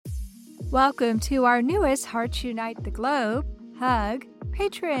Welcome to our newest Hearts Unite the Globe Hug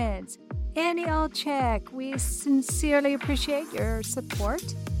patrons. Annie Olchek, we sincerely appreciate your support.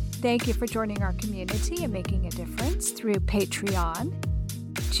 Thank you for joining our community and making a difference through Patreon.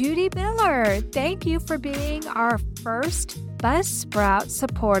 Judy Miller, thank you for being our first Buzzsprout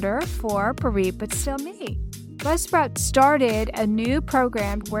supporter for Bereaved But Still Me. Buzzsprout started a new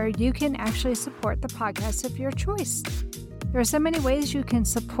program where you can actually support the podcast of your choice. There are so many ways you can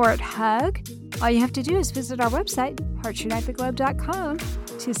support HUG. All you have to do is visit our website, heartsunitetheglobe.com,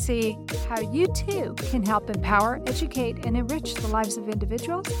 to see how you too can help empower, educate, and enrich the lives of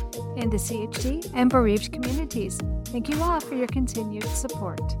individuals in the CHD and bereaved communities. Thank you all for your continued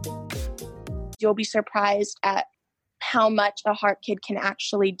support. You'll be surprised at how much a heart kid can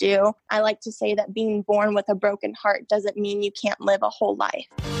actually do. I like to say that being born with a broken heart doesn't mean you can't live a whole life.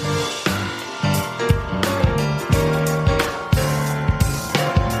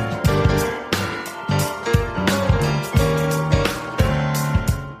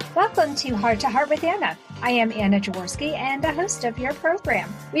 Welcome to Heart to Heart with Anna. I am Anna Jaworski and the host of your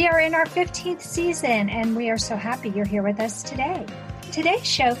program. We are in our 15th season and we are so happy you're here with us today. Today's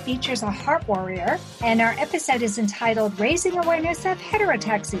show features a heart warrior and our episode is entitled Raising Awareness of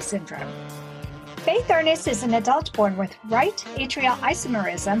Heterotaxy Syndrome. Faith Ernest is an adult born with right atrial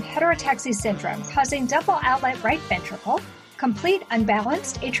isomerism heterotaxy syndrome, causing double outlet right ventricle, complete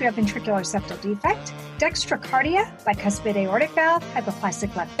unbalanced atrioventricular septal defect, dextrocardia, bicuspid aortic valve,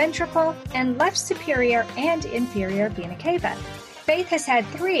 hypoplastic left ventricle, and left superior and inferior vena cava. Faith has had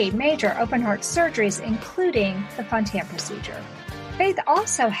 3 major open heart surgeries, including the Fontan procedure. Faith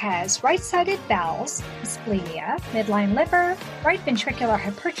also has right-sided bowels, asplenia, midline liver, right ventricular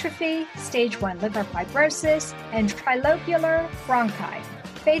hypertrophy, stage 1 liver fibrosis, and trilobular bronchi.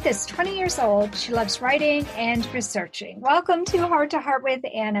 Faith is 20 years old. She loves writing and researching. Welcome to Heart with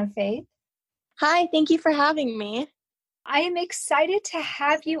Anna, Faith. Hi, thank you for having me. I am excited to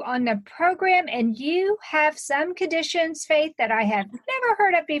have you on the program, and you have some conditions, Faith, that I have never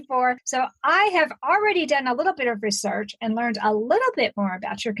heard of before. So I have already done a little bit of research and learned a little bit more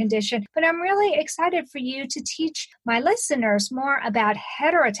about your condition, but I'm really excited for you to teach my listeners more about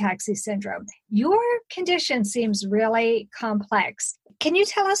heterotaxy syndrome. Your condition seems really complex. Can you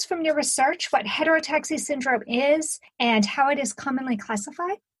tell us from your research what heterotaxy syndrome is and how it is commonly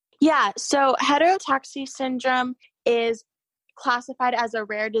classified? Yeah, so heterotaxy syndrome is classified as a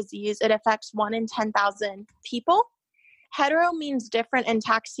rare disease. It affects 1 in 10,000 people. Hetero means different and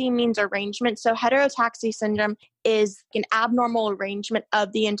taxi means arrangement. So heterotaxy syndrome is an abnormal arrangement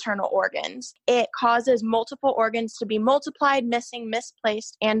of the internal organs. It causes multiple organs to be multiplied, missing,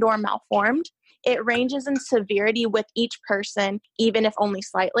 misplaced, and or malformed. It ranges in severity with each person, even if only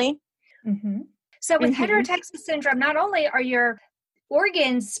slightly. Mm-hmm. So with heterotaxy syndrome, not only are your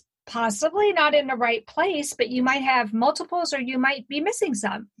organs possibly not in the right place, but you might have multiples or you might be missing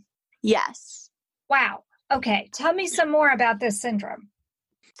some. Yes. Wow. Okay. Tell me some more about this syndrome.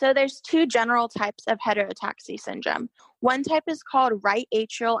 So there's 2 general types of heterotaxy syndrome. One type is called right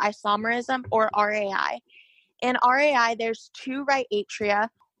atrial isomerism, or RAI. In RAI, there's 2 right atria.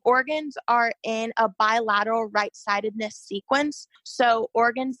 Organs are in a bilateral right-sidedness sequence. So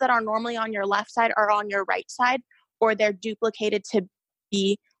organs that are normally on your left side are on your right side, or they're duplicated to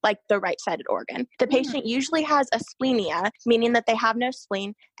be like the right-sided organ. The patient usually has asplenia, meaning that they have no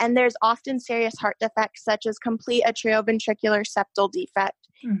spleen, and there's often serious heart defects such as complete atrioventricular septal defect,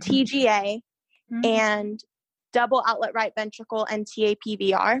 TGA, and double outlet right ventricle and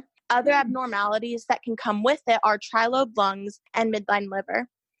TAPVR. Other abnormalities that can come with it are trilobe lungs and midline liver.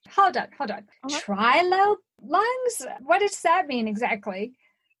 Hold on. Trilobe lungs? What does that mean exactly?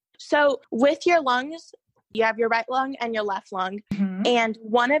 So with your lungs, you have your right lung and your left lung, and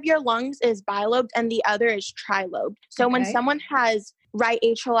one of your lungs is bilobed and the other is trilobed. So when someone has right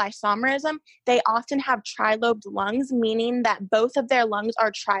atrial isomerism, they often have trilobed lungs, meaning that both of their lungs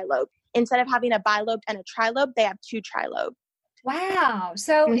are trilobed. Instead of having a bilobed and a trilobe, they have 2 trilobed. Wow.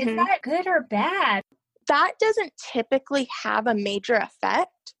 So is that good or bad? That doesn't typically have a major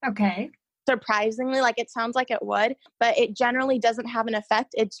effect. Okay. Surprisingly, like it sounds like it would, but it generally doesn't have an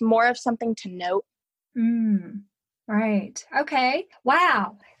effect. It's more of something to note. Right. Okay.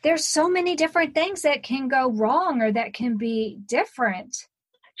 Wow. There's so many different things that can go wrong or that can be different.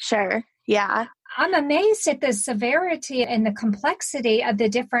 Sure. Yeah. I'm amazed at the severity and the complexity of the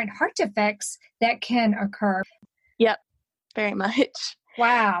different heart defects that can occur. Yep. Very much.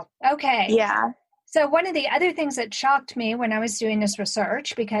 Wow. Okay. Yeah. So one of the other things that shocked me when I was doing this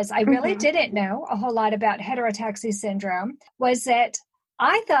research, because I really didn't know a whole lot about heterotaxy syndrome, was that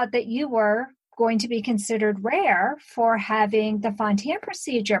I thought that you were going to be considered rare for having the Fontan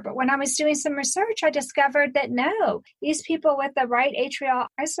procedure. But when I was doing some research, I discovered that no, these people with the right atrial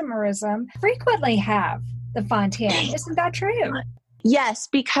isomerism frequently have the Fontan. Isn't that true? Yes,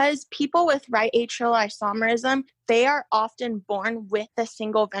 because people with right atrial isomerism, they are often born with the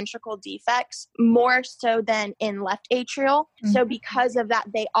single ventricle defects more so than in left atrial. Mm-hmm. So because of that,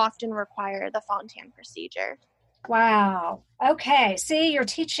 they often require the Fontan procedure. Wow. Okay. See, you're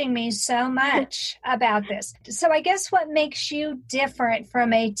teaching me so much about this. So I guess what makes you different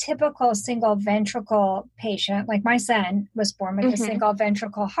from a typical single ventricle patient, like my son was born with a single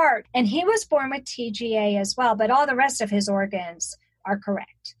ventricle heart, and he was born with TGA as well, but all the rest of his organs are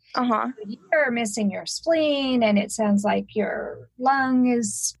correct. You're missing your spleen, and it sounds like your lung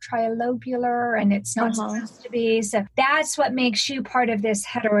is trilobular, and it's not supposed to be. So that's what makes you part of this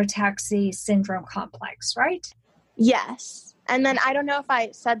heterotaxy syndrome complex, right? Yes. And then I don't know if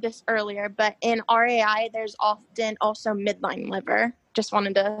I said this earlier, but in RAI, there's often also midline liver. Just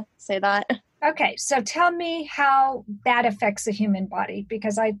wanted to say that. Okay. So tell me how that affects the human body,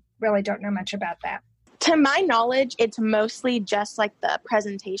 because I really don't know much about that. To my knowledge, it's mostly just like the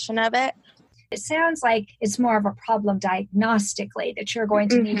presentation of it. It sounds like it's more of a problem diagnostically, that you're going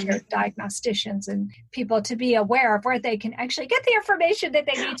to need your diagnosticians and people to be aware of where they can actually get the information that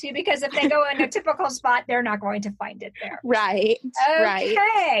they need to, because if they go in a typical spot, they're not going to find it there. Right. Okay.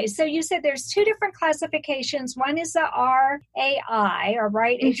 Right. So you said there's two different classifications. One is the RAI, or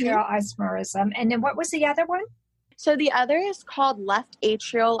right atrial isomerism. And then what was the other one? So the other is called left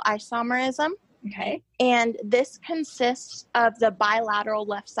atrial isomerism. Okay. And this consists of the bilateral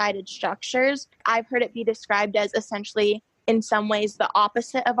left-sided structures. I've heard it be described as essentially, in some ways, the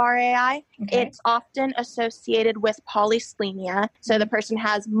opposite of RAI. Okay. It's often associated with polysplenia. So the person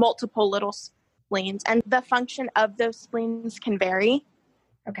has multiple little spleens, and the function of those spleens can vary.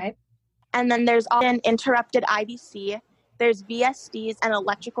 Okay. And then there's often interrupted IVC. There's VSDs and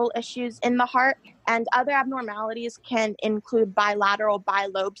electrical issues in the heart. And other abnormalities can include bilateral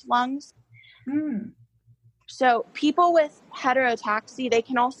bilobed lungs. So people with heterotaxy, they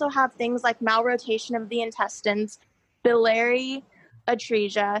can also have things like malrotation of the intestines, biliary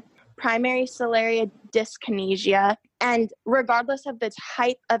atresia, primary ciliary dyskinesia, and regardless of the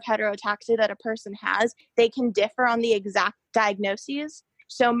type of heterotaxy that a person has, they can differ on the exact diagnoses.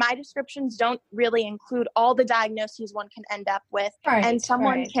 So my descriptions don't really include all the diagnoses one can end up with. Right, and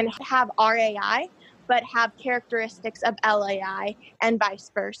someone can have RAI, but have characteristics of LAI and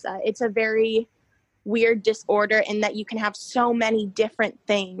vice versa. It's a very weird disorder in that you can have so many different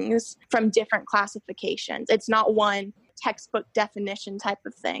things from different classifications. It's not one textbook definition type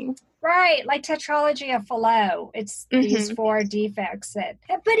of thing. Right, like tetralogy of Fallot. It's these four defects.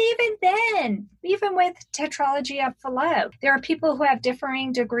 But even with tetralogy of Fallot, there are people who have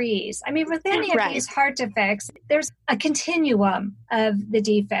differing degrees. I mean, with any of these heart defects, there's a continuum of the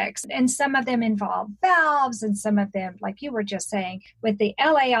defects, and some of them involve valves, and some of them, like you were just saying, with the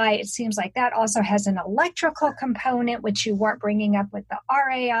LAI, it seems like that also has an electrical component, which you weren't bringing up with the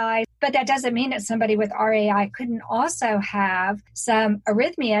RAI. But that doesn't mean that somebody with RAI couldn't also have some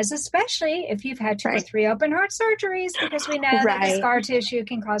arrhythmias, especially if you've had 2 or 3 open heart surgeries, because we know that the scar tissue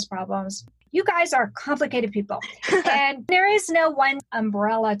can cause problems. You guys are complicated people. And there is no one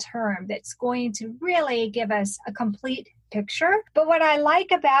umbrella term that's going to really give us a complete picture. But what I like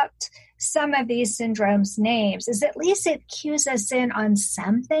about some of these syndromes names is at least it cues us in on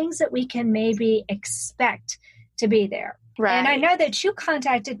some things that we can maybe expect to be there. Right. And I know that you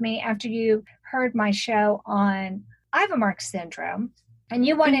contacted me after you heard my show on Ivermark syndrome, and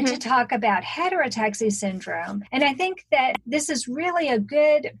you wanted to talk about heterotaxy syndrome. And I think that this is really a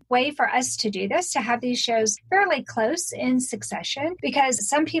good way for us to do this, to have these shows fairly close in succession, because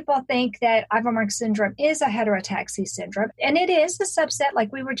some people think that Ivermark syndrome is a heterotaxy syndrome. And it is a subset,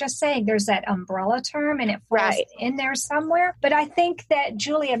 like we were just saying. There's that umbrella term, and it falls in there somewhere. But I think that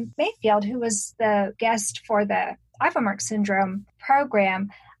Julia Mayfield, who was the guest for the Ivermark syndrome program,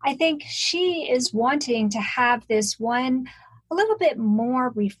 I think she is wanting to have this one a little bit more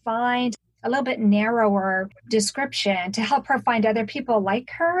refined, a little bit narrower description to help her find other people like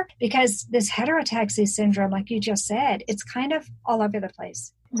her, because this heterotaxy syndrome, like you just said, it's kind of all over the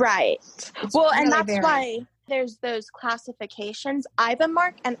place. Right. It's well, really, and that's why there's those classifications.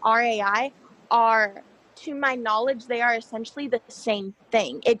 Ivermark and RAI are, to my knowledge, they are essentially the same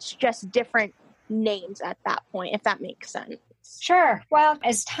thing. It's just different names at that point, if that makes sense. Sure. Well,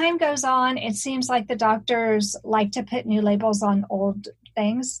 as time goes on, it seems like the doctors like to put new labels on old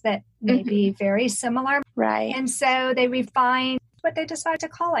things that may be very similar. Right. And so they refine what they decide to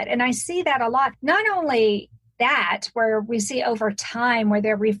call it. And I see that a lot, not only that, where we see over time where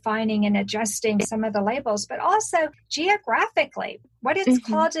they're refining and adjusting some of the labels, but also geographically. What it's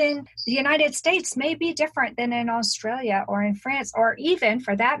called in the United States may be different than in Australia or in France, or even,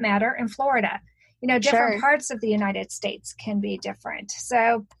 for that matter, in Florida. Different parts of the United States can be different.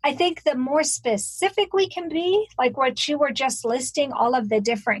 So I think the more specific we can be, like what you were just listing, all of the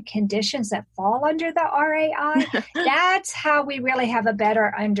different conditions that fall under the RAI, that's how we really have a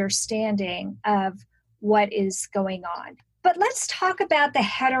better understanding of what is going on. But let's talk about the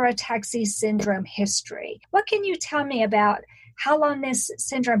heterotaxy syndrome history. What can you tell me about how long this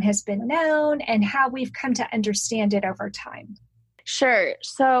syndrome has been known and how we've come to understand it over time? Sure.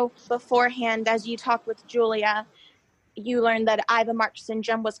 So beforehand, as you talked with Julia, you learned that Ivan-March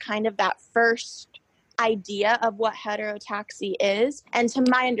syndrome was kind of that first idea of what heterotaxy is. And to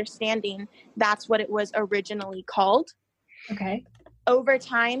my understanding, that's what it was originally called. Okay. Over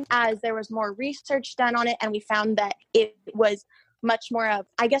time, as there was more research done on it, and we found that it was much more of,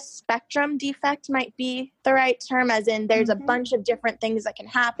 I guess, spectrum defect might be the right term, as in there's a bunch of different things that can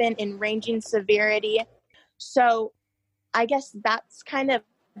happen in ranging severity. So I guess that's kind of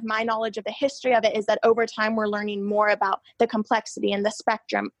my knowledge of the history of it, is that over time we're learning more about the complexity and the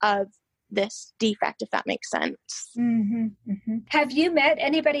spectrum of this defect, if that makes sense. Have you met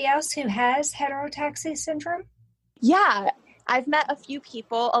anybody else who has heterotaxy syndrome? Yeah, I've met a few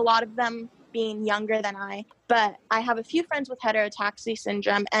people, a lot of them being younger than I, but I have a few friends with heterotaxy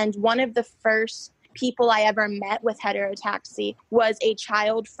syndrome, and one of the first people I ever met with heterotaxy was a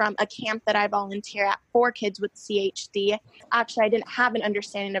child from a camp that I volunteer at for kids with CHD. Actually, I didn't have an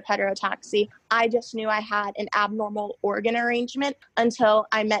understanding of heterotaxy. I just knew I had an abnormal organ arrangement until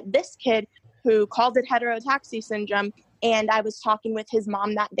I met this kid who called it heterotaxy syndrome. And I was talking with his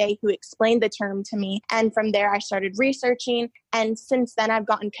mom that day, who explained the term to me. And from there, I started researching. And since then, I've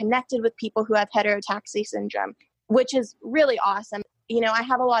gotten connected with people who have heterotaxy syndrome, which is really awesome. I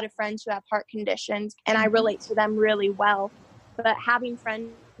have a lot of friends who have heart conditions, and I relate to them really well. But having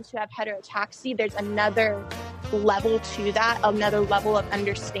friends who have heterotaxy, there's another level to that, another level of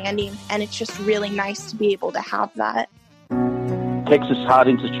understanding. And it's just really nice to be able to have that. Texas Heart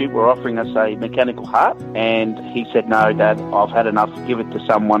Institute were offering us a mechanical heart, and he said, no, Dad, I've had enough. Give it to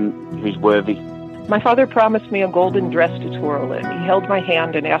someone who's worthy. My father promised me a golden dress to twirl in. He held my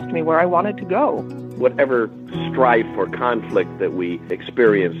hand and asked me where I wanted to go. Whatever strife or conflict that we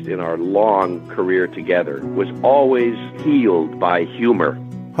experienced in our long career together was always healed by humor.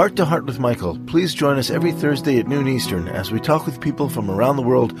 Heart to Heart with Michael. Please join us every Thursday at noon Eastern as we talk with people from around the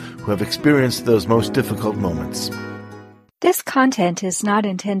world who have experienced those most difficult moments. This content is not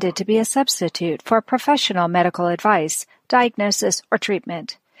intended to be a substitute for professional medical advice, diagnosis, or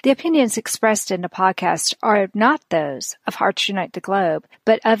treatment. The opinions expressed in the podcast are not those of Hearts Unite the Globe,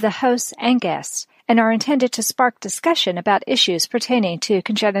 but of the hosts and guests, and are intended to spark discussion about issues pertaining to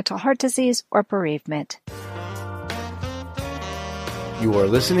congenital heart disease or bereavement. You are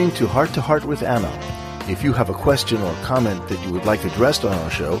listening to Heart with Anna. If you have a question or comment that you would like addressed on our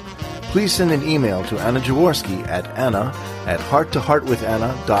show, please send an email to Anna Jaworski at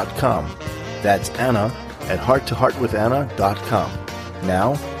anna@hearttoheartwithanna.com. That's anna@hearttoheartwithanna.com.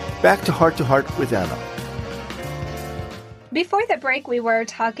 Now, back to Heart with Anna. Before the break, we were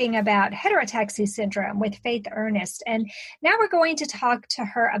talking about heterotaxy syndrome with Faith Ernest, and now we're going to talk to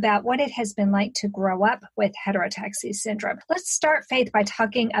her about what it has been like to grow up with heterotaxy syndrome. Let's start, Faith, by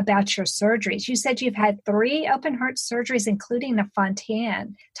talking about your surgeries. You said you've had 3 open heart surgeries, including the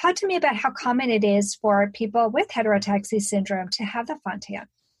Fontan. Talk to me about how common it is for people with heterotaxy syndrome to have the Fontan.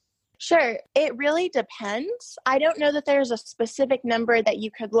 Sure. It really depends. I don't know that there's a specific number that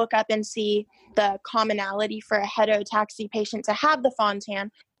you could look up and see the commonality for a heterotaxy patient to have the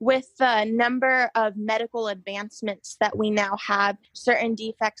Fontan. With the number of medical advancements that we now have, certain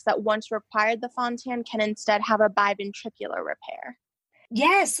defects that once required the Fontan can instead have a biventricular repair.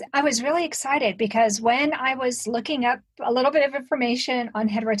 Yes, I was really excited because when I was looking up a little bit of information on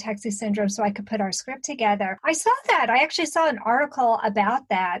heterotaxy syndrome so I could put our script together, I saw that. I actually saw an article about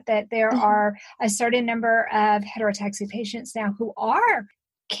that there are a certain number of heterotaxy patients now who are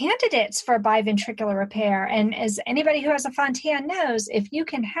candidates for biventricular repair. And as anybody who has a Fontan knows, if you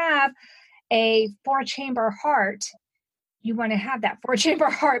can have a 4-chamber heart, you want to have that 4-chamber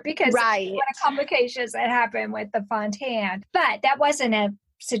heart because what are complications that happen with the Fontan. But that wasn't a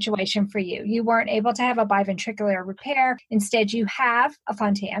situation for you. You weren't able to have a biventricular repair. Instead, you have a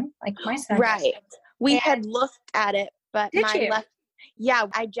Fontan, like my son. Right. We had looked at it, but I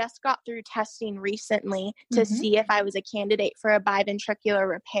just got through testing recently to see if I was a candidate for a biventricular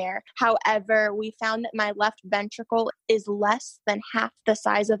repair. However, we found that my left ventricle is less than half the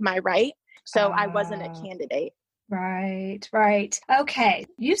size of my right. So I wasn't a candidate. Right, right. Okay.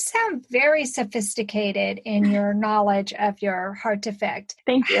 You sound very sophisticated in your knowledge of your heart defect.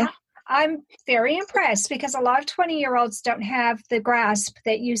 Thank you. I'm very impressed because a lot of 20-year-olds don't have the grasp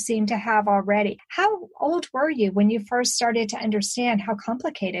that you seem to have already. How old were you when you first started to understand how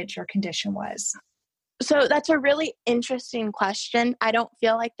complicated your condition was? So that's a really interesting question. I don't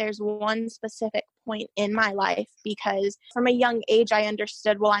feel like there's one specific point in my life because from a young age, I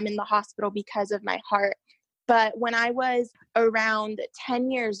understood, well, I'm in the hospital because of my heart. But when I was around 10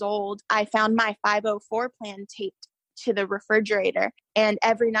 years old, I found my 504 plan taped to the refrigerator. And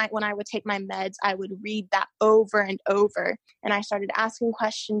every night when I would take my meds, I would read that over and over. And I started asking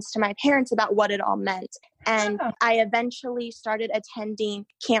questions to my parents about what it all meant. And I eventually started attending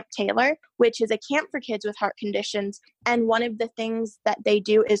Camp Taylor, which is a camp for kids with heart conditions. And one of the things that they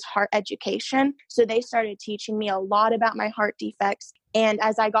do is heart education. So they started teaching me a lot about my heart defects. And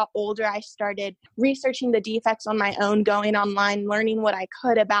as I got older, I started researching the defects on my own, going online, learning what I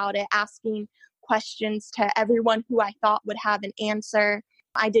could about it, asking questions to everyone who I thought would have an answer.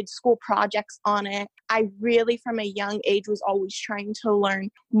 I did school projects on it. I really, from a young age, was always trying to learn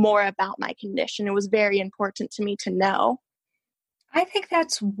more about my condition. It was very important to me to know. I think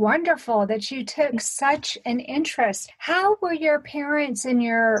that's wonderful that you took such an interest. How were your parents and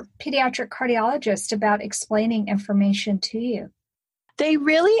your pediatric cardiologist about explaining information to you? They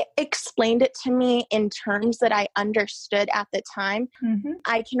really explained it to me in terms that I understood at the time. Mm-hmm.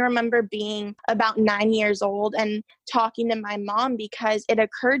 I can remember being about 9 years old and talking to my mom because it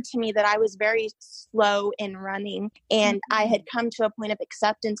occurred to me that I was very slow in running and I had come to a point of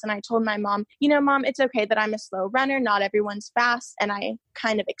acceptance. And I told my mom, Mom, it's okay that I'm a slow runner. Not everyone's fast. And I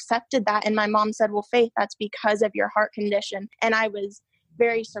kind of accepted that. And my mom said, well, Faith, that's because of your heart condition. And I was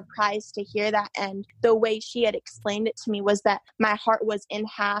very surprised to hear that. And the way she had explained it to me was that my heart was in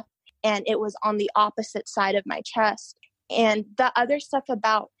half and it was on the opposite side of my chest. And the other stuff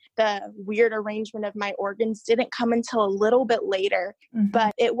about the weird arrangement of my organs didn't come until a little bit later. Mm-hmm.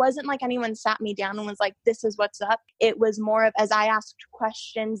 But it wasn't like anyone sat me down and was like, this is what's up. It was more of, as I asked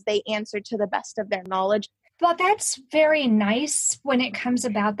questions, they answered to the best of their knowledge. Well, that's very nice when it comes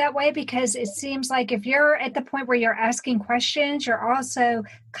about that way, because it seems like if you're at the point where you're asking questions, you're also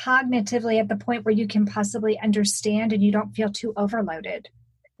cognitively at the point where you can possibly understand and you don't feel too overloaded.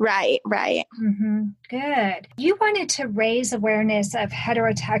 Right. Mm-hmm. Good. You wanted to raise awareness of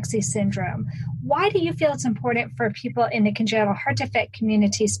heterotaxy syndrome. Why do you feel it's important for people in the congenital heart defect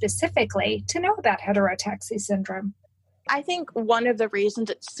community specifically to know about heterotaxy syndrome? I think one of the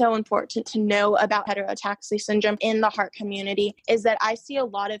reasons it's so important to know about heterotaxy syndrome in the heart community is that I see a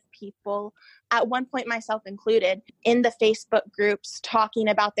lot of people, at one point myself included, in the Facebook groups talking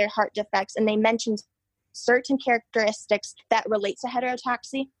about their heart defects, and they mention certain characteristics that relate to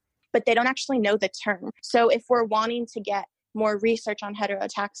heterotaxy, but they don't actually know the term. So if we're wanting to get more research on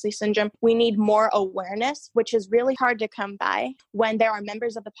heterotaxy syndrome, we need more awareness, which is really hard to come by when there are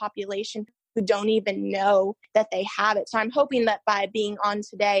members of the population who don't even know that they have it. So I'm hoping that by being on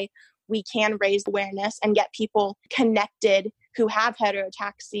today, we can raise awareness and get people connected who have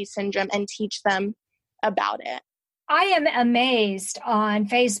heterotaxy syndrome and teach them about it. I am amazed on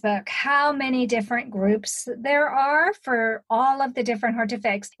Facebook how many different groups there are for all of the different heart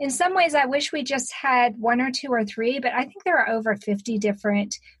defects. In some ways, I wish we just had one or two or three, but I think there are over 50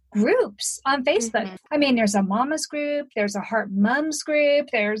 different groups on Facebook. Mm-hmm. I mean, there's a mama's group, there's a heart mums group,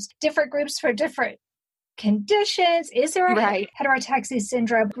 there's different groups for different conditions. Is there a heterotaxy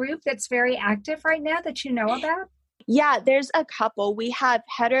syndrome group that's very active right now that you know about? Yeah, there's a couple. We have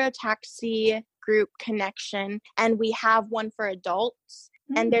Heterotaxy Group Connection, and we have one for adults.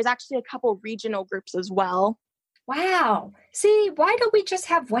 And there's actually a couple regional groups as well. Wow. See, why don't we just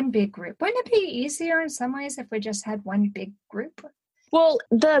have one big group? Wouldn't it be easier in some ways if we just had one big group? Well,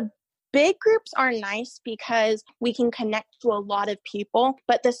 the big groups are nice because we can connect to a lot of people,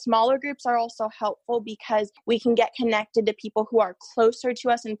 but the smaller groups are also helpful because we can get connected to people who are closer to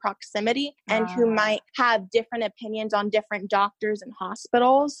us in proximity and who might have different opinions on different doctors and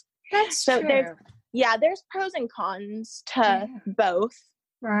hospitals. That's true. There's pros and cons to both.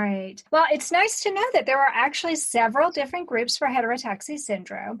 Right. Well, it's nice to know that there are actually several different groups for heterotaxy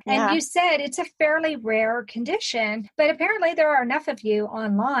syndrome. And you said it's a fairly rare condition, but apparently there are enough of you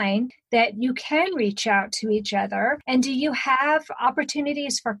online that you can reach out to each other. And do you have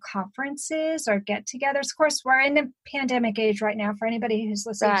opportunities for conferences or get-togethers? Of course, we're in the pandemic age right now for anybody who's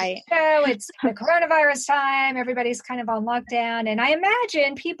listening to the show. It's the coronavirus time. Everybody's kind of on lockdown. And I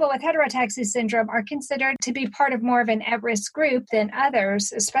imagine people with heterotaxy syndrome are considered to be part of more of an at-risk group than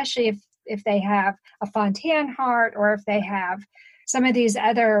others, especially if they have a Fontan heart or if they have some of these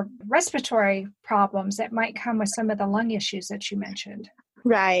other respiratory problems that might come with some of the lung issues that you mentioned.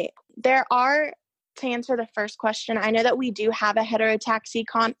 Right. There are, to answer the first question, I know that we do have a heterotaxy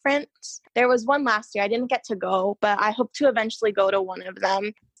conference. There was one last year. I didn't get to go, but I hope to eventually go to one of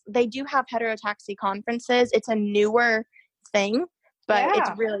them. They do have heterotaxy conferences. It's a newer thing, but It's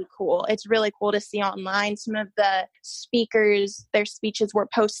really cool. It's really cool to see online. Some of the speakers, their speeches were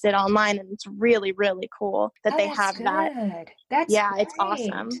posted online, and it's really, really cool that they have good. that. That's great. It's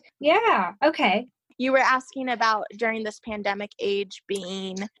great. awesome. Yeah. Okay. You were asking about during this pandemic age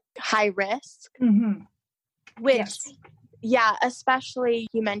being high risk, which, especially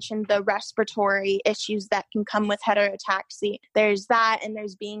you mentioned the respiratory issues that can come with heterotaxy. There's that, and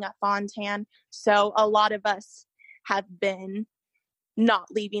there's being a Fontan. So a lot of us have been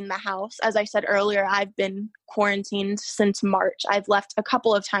not leaving the house. As I said earlier, I've been quarantined since March. I've left a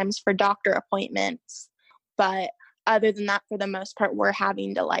couple of times for doctor appointments, but other than that, for the most part, we're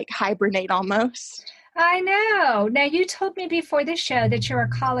having to hibernate almost. I know. Now, you told me before the show that you're a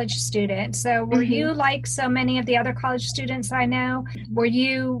college student. So were you like so many of the other college students I know? Were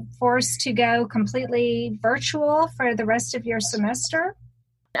you forced to go completely virtual for the rest of your semester?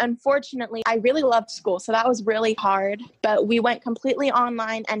 Unfortunately, I really loved school, so that was really hard. But we went completely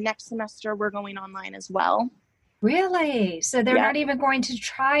online, and next semester we're going online as well. Really? So they're not even going to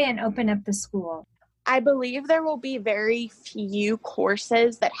try and open up the school? I believe there will be very few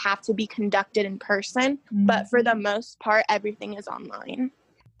courses that have to be conducted in person, but for the most part, everything is online.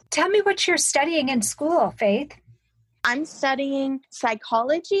 Tell me what you're studying in school, Faith. I'm studying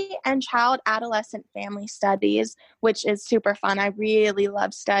psychology and child, adolescent, family studies, which is super fun. I really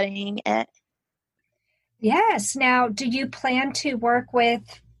love studying it. Yes. Now, do you plan to work with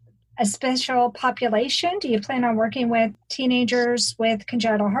a special population? Do you plan on working with teenagers with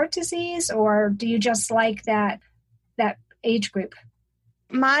congenital heart disease, or do you just like that age group?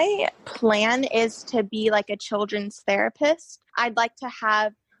 My plan is to be like a children's therapist. I'd like to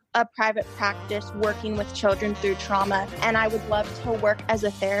have a private practice working with children through trauma, and I would love to work as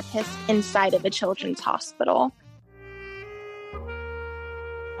a therapist inside of a children's hospital.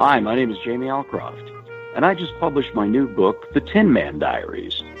 Hi, my name is Jamie Alcroft, and I just published my new book, The Tin Man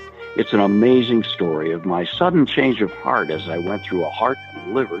Diaries. It's an amazing story of my sudden change of heart as I went through a heart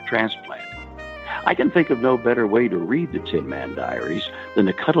and liver transplant. I can think of no better way to read the Tin Man Diaries than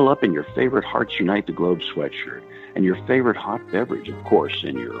to cuddle up in your favorite Hearts Unite the Globe sweatshirt and your favorite hot beverage, of course,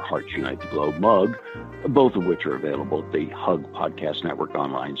 in your Hearts Unite the Globe mug, both of which are available at the Hug Podcast Network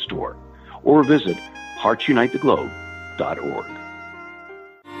online store, or visit heartsunitetheglobe.org.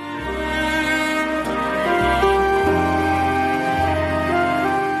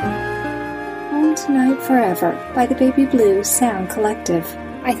 Home Tonight Forever by the Baby Blue Sound Collective.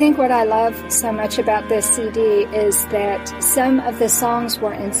 I think what I love so much about this CD is that some of the songs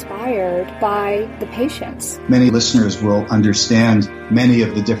were inspired by the patients. Many listeners will understand many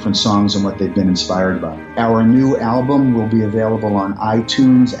of the different songs and what they've been inspired by. Our new album will be available on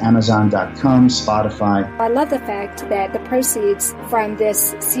iTunes, Amazon.com, Spotify. I love the fact that the proceeds from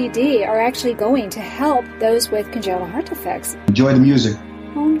this CD are actually going to help those with congenital heart defects. Enjoy the music.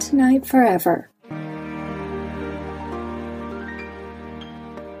 Home Tonight Forever.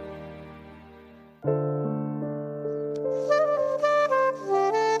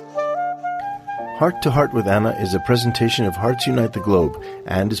 Heart to Heart with Anna is a presentation of Hearts Unite the Globe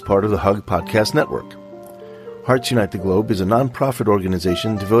and is part of the Hug Podcast Network. Hearts Unite the Globe is a non-profit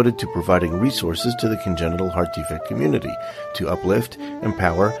organization devoted to providing resources to the congenital heart defect community to uplift,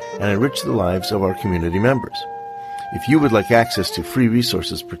 empower, and enrich the lives of our community members. If you would like access to free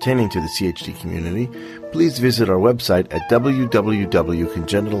resources pertaining to the CHD community, please visit our website at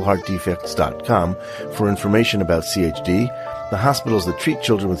www.congenitalheartdefects.com for information about CHD, the hospitals that treat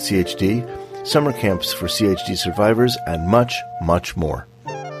children with CHD, summer camps for CHD survivors, and much, much more.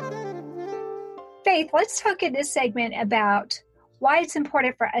 Faith, let's talk in this segment about why it's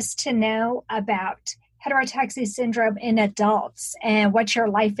important for us to know about heterotaxy syndrome in adults and what your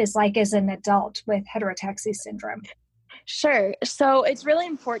life is like as an adult with heterotaxy syndrome. Sure. So it's really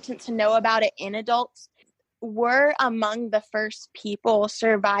important to know about it in adults. We're among the first people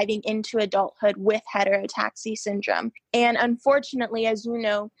surviving into adulthood with heterotaxy syndrome. And unfortunately, as you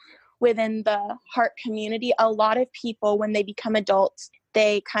know, within the heart community, a lot of people, when they become adults,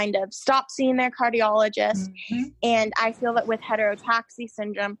 they kind of stop seeing their cardiologist. Mm-hmm. And I feel that with heterotaxy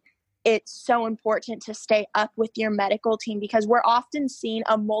syndrome, it's so important to stay up with your medical team because we're often seeing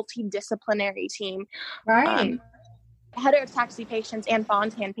a multidisciplinary team. Right. Heterotaxy patients and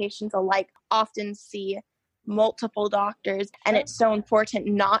Fontan patients alike often see multiple doctors, and it's so important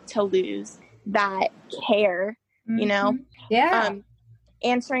not to lose that care you know? Yeah.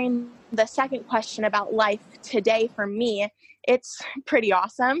 Answering the second question about life today for me, it's pretty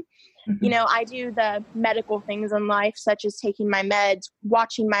awesome. You know, I do the medical things in life, such as taking my meds,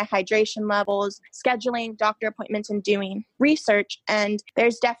 watching my hydration levels, scheduling doctor appointments, and doing research. And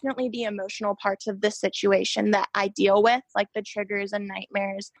there's definitely the emotional parts of this situation that I deal with, like the triggers and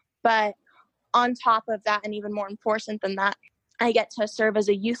nightmares. But on top of that, and even more important than that, I get to serve as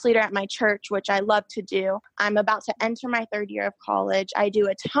a youth leader at my church, which I love to do. I'm about to enter my third year of college. I do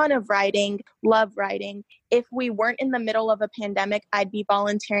a ton of writing, love writing. If we weren't in the middle of a pandemic, I'd be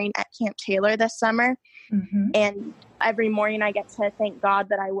volunteering at Camp Taylor this summer. And every morning I get to thank God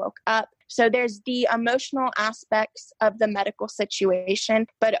that I woke up. So there's the emotional aspects of the medical situation,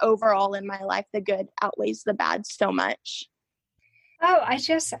 but overall in my life, the good outweighs the bad so much. Oh, I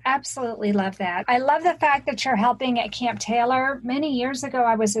just absolutely love that. I love the fact that you're helping at Camp Taylor. Many years ago,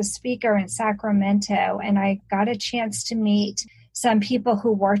 I was a speaker in Sacramento, and I got a chance to meet some people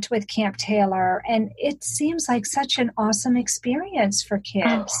who worked with Camp Taylor, and it seems like such an awesome experience for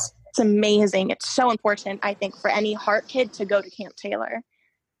kids. It's amazing. It's so important, I think, for any heart kid to go to Camp Taylor.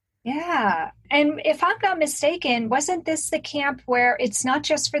 Yeah. And if I'm not mistaken, wasn't this the camp where it's not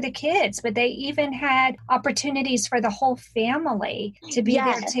just for the kids, but they even had opportunities for the whole family to be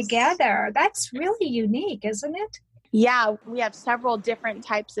there together? That's really unique, isn't it? Yeah, we have several different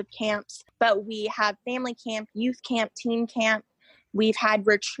types of camps, but we have family camp, youth camp, teen camp. We've had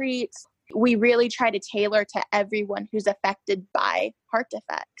retreats. We really try to tailor to everyone who's affected by heart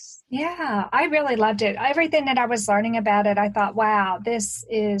defects. Yeah, I really loved it. Everything that I was learning about it, I thought, wow, this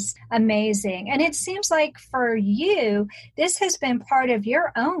is amazing. And it seems like for you, this has been part of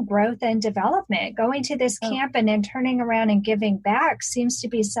your own growth and development. Going to this camp and then turning around and giving back seems to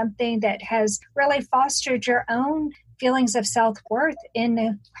be something that has really fostered your own feelings of self-worth in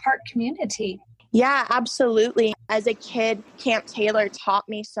the heart community. Yeah, absolutely. As a kid, Camp Taylor taught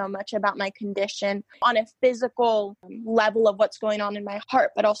me so much about my condition on a physical level of what's going on in my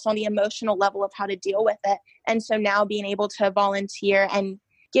heart, but also on the emotional level of how to deal with it. And so now being able to volunteer and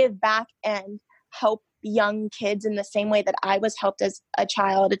give back and help young kids in the same way that I was helped as a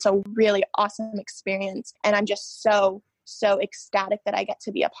child, it's a really awesome experience. And I'm just so ecstatic that I get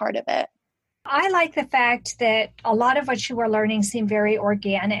to be a part of it. I like the fact that a lot of what you were learning seemed very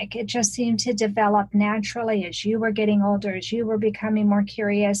organic. It just seemed to develop naturally as you were getting older, as you were becoming more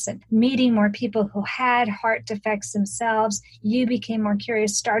curious and meeting more people who had heart defects themselves. You became more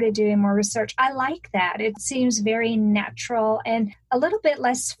curious, started doing more research. I like that. It seems very natural and a little bit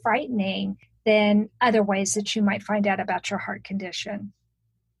less frightening than other ways that you might find out about your heart condition.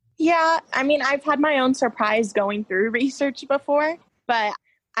 Yeah, I mean, I've had my own surprise going through research before, but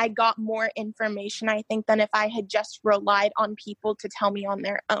I got more information, I think, than if I had just relied on people to tell me on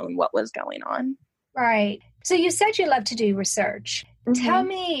their own what was going on. Right. So you said you love to do research. Tell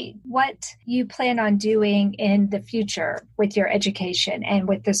me what you plan on doing in the future with your education and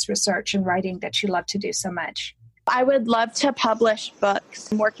with this research and writing that you love to do so much. I would love to publish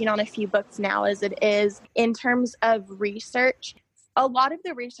books. I'm working on a few books now as it is. In terms of research, a lot of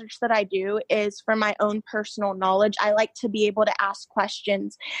the research that I do is for my own personal knowledge. I like to be able to ask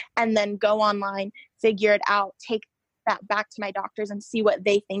questions and then go online, figure it out, take that back to my doctors and see what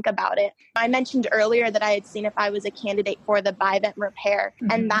they think about it. I mentioned earlier that I had seen if I was a candidate for the bivent repair,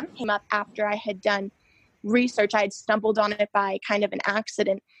 and that came up after I had done research. I had stumbled on it by kind of an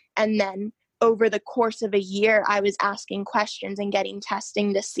accident, and then over the course of a year, I was asking questions and getting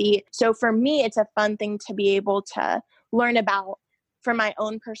testing to see. So for me, it's a fun thing to be able to learn about for my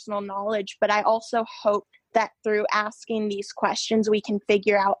own personal knowledge, but I also hope that through asking these questions, we can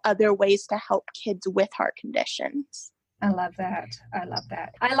figure out other ways to help kids with heart conditions. I love that. I love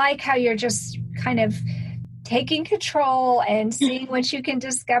that. I like how you're just kind of taking control and seeing what you can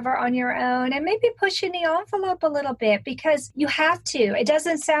discover on your own and maybe pushing the envelope a little bit because you have to. It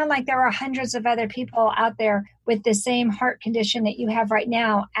doesn't sound like there are hundreds of other people out there with the same heart condition that you have right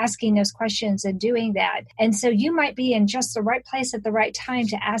now asking those questions and doing that. And so you might be in just the right place at the right time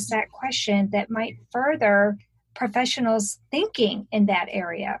to ask that question that might further professionals' thinking in that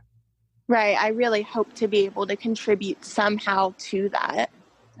area. Right. I really hope to be able to contribute somehow to that.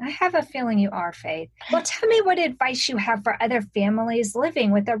 I have a feeling you are, Faith. Well, tell me what advice you have for other families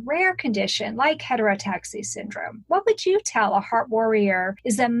living with a rare condition like heterotaxy syndrome. What would you tell a heart warrior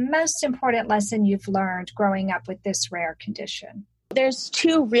is the most important lesson you've learned growing up with this rare condition? There's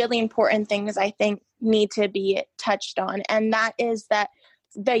two really important things I think need to be touched on, and that is that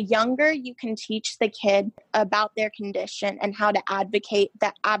the younger you can teach the kid about their condition and how to advocate,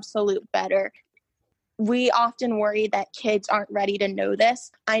 the absolute better. we often worry that kids aren't ready to know this.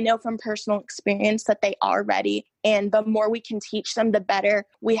 I know from personal experience that they are ready. And the more we can teach them, the better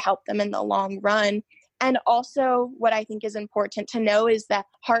we help them in the long run. And also what I think is important to know is that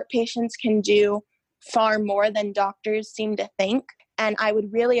heart patients can do far more than doctors seem to think. And I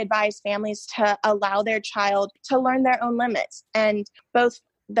would really advise families to allow their child to learn their own limits. And both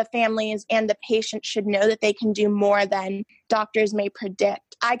the families and the patient should know that they can do more than doctors may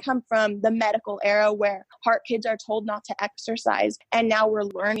predict. I come from the medical era where heart kids are told not to exercise, and now we're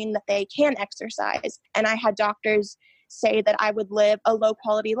learning that they can exercise. And I had doctors say that I would live a low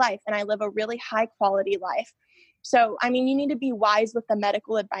quality life, and I live a really high quality life. So, I mean, you need to be wise with the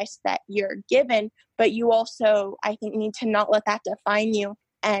medical advice that you're given, but you also, I think, need to not let that define you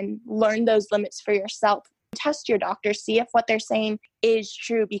and learn those limits for yourself. Test your doctor, see if what they're saying is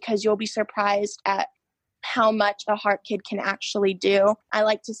true, because you'll be surprised at how much a heart kid can actually do. I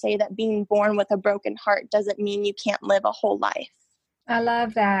like to say that being born with a broken heart doesn't mean you can't live a whole life. I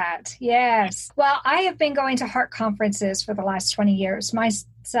love that. Yes. Well, I have been going to heart conferences for the last 20 years. My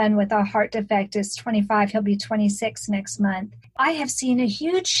son with a heart defect is 25. He'll be 26 next month. I have seen a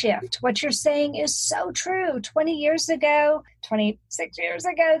huge shift. What you're saying is so true. 26 years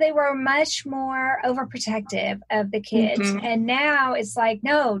ago, they were much more overprotective of the kids. Mm-hmm. And now it's like,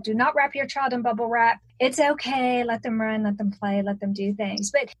 no, do not wrap your child in bubble wrap. It's okay. Let them run, let them play, let them do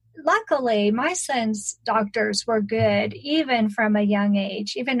things. But luckily, my son's doctors were good, even from a young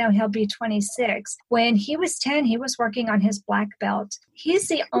age, even though he'll be 26. When he was 10, he was working on his black belt. He's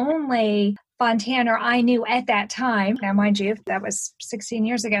the only Fontaner I knew at that time. Now, mind you, that was 16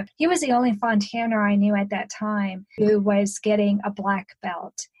 years ago. He was the only Fontaner I knew at that time who was getting a black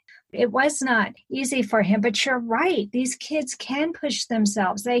belt. It was not easy for him, but you're right. These kids can push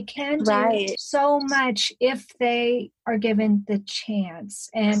themselves. They can do so much if they are given the chance.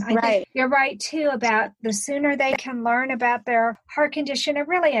 And I think you're right, too, about the sooner they can learn about their heart condition and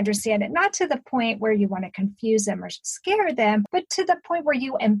really understand it, not to the point where you want to confuse them or scare them, but to the point where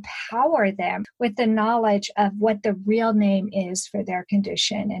you empower them with the knowledge of what the real name is for their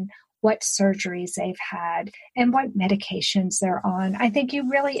condition and what surgeries they've had, and what medications they're on. I think you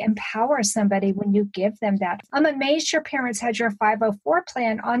really empower somebody when you give them that. I'm amazed your parents had your 504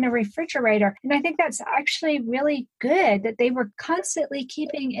 plan on the refrigerator. And I think that's actually really good that they were constantly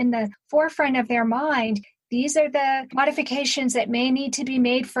keeping in the forefront of their mind. These are the modifications that may need to be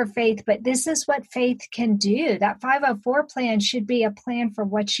made for Faith, but this is what Faith can do. That 504 plan should be a plan for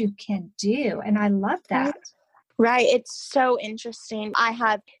what you can do. And I love that. Right. It's so interesting. I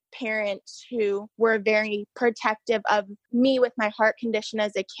have parents who were very protective of me with my heart condition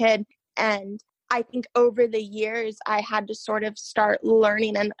as a kid. And I think over the years, I had to sort of start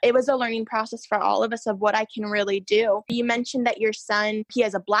learning. And it was a learning process for all of us of what I can really do. You mentioned that your son, he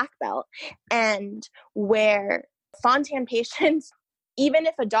has a black belt, and where Fontan patients, even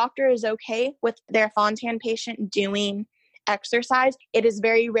if a doctor is okay with their Fontan patient doing exercise, it is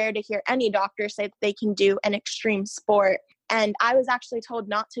very rare to hear any doctor say that they can do an extreme sport. And I was actually told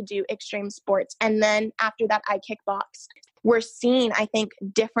not to do extreme sports. And then after that, I kickboxed. We're seeing, I think,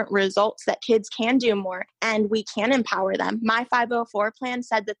 different results that kids can do more and we can empower them. My 504 plan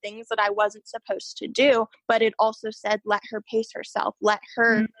said the things that I wasn't supposed to do, but it also said, let her pace herself. Let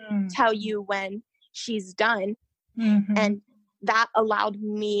her tell you when she's done. Mm-hmm. And that allowed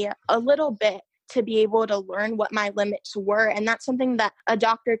me a little bit to be able to learn what my limits were. And that's something that a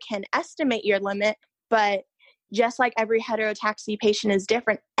doctor can estimate your limit, but just like every heterotaxy patient is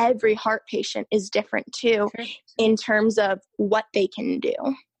different, every heart patient is different too, in terms of what they can do.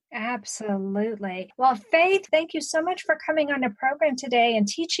 Absolutely. Well, Faith, thank you so much for coming on the program today and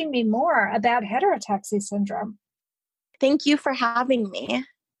teaching me more about heterotaxy syndrome. Thank you for having me.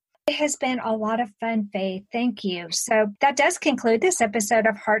 It has been a lot of fun, Faith. Thank you. So that does conclude this episode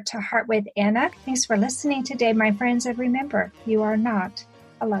of Heart to Heart with Anna. Thanks for listening today, my friends. And remember, you are not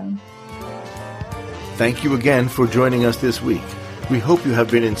alone. Thank you again for joining us this week. We hope you have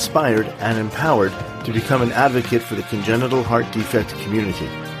been inspired and empowered to become an advocate for the congenital heart defect community.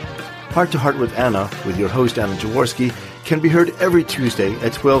 Heart to Heart with Anna, with your host Anna Jaworski, can be heard every Tuesday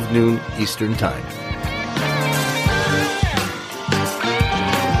at 12 noon Eastern Time.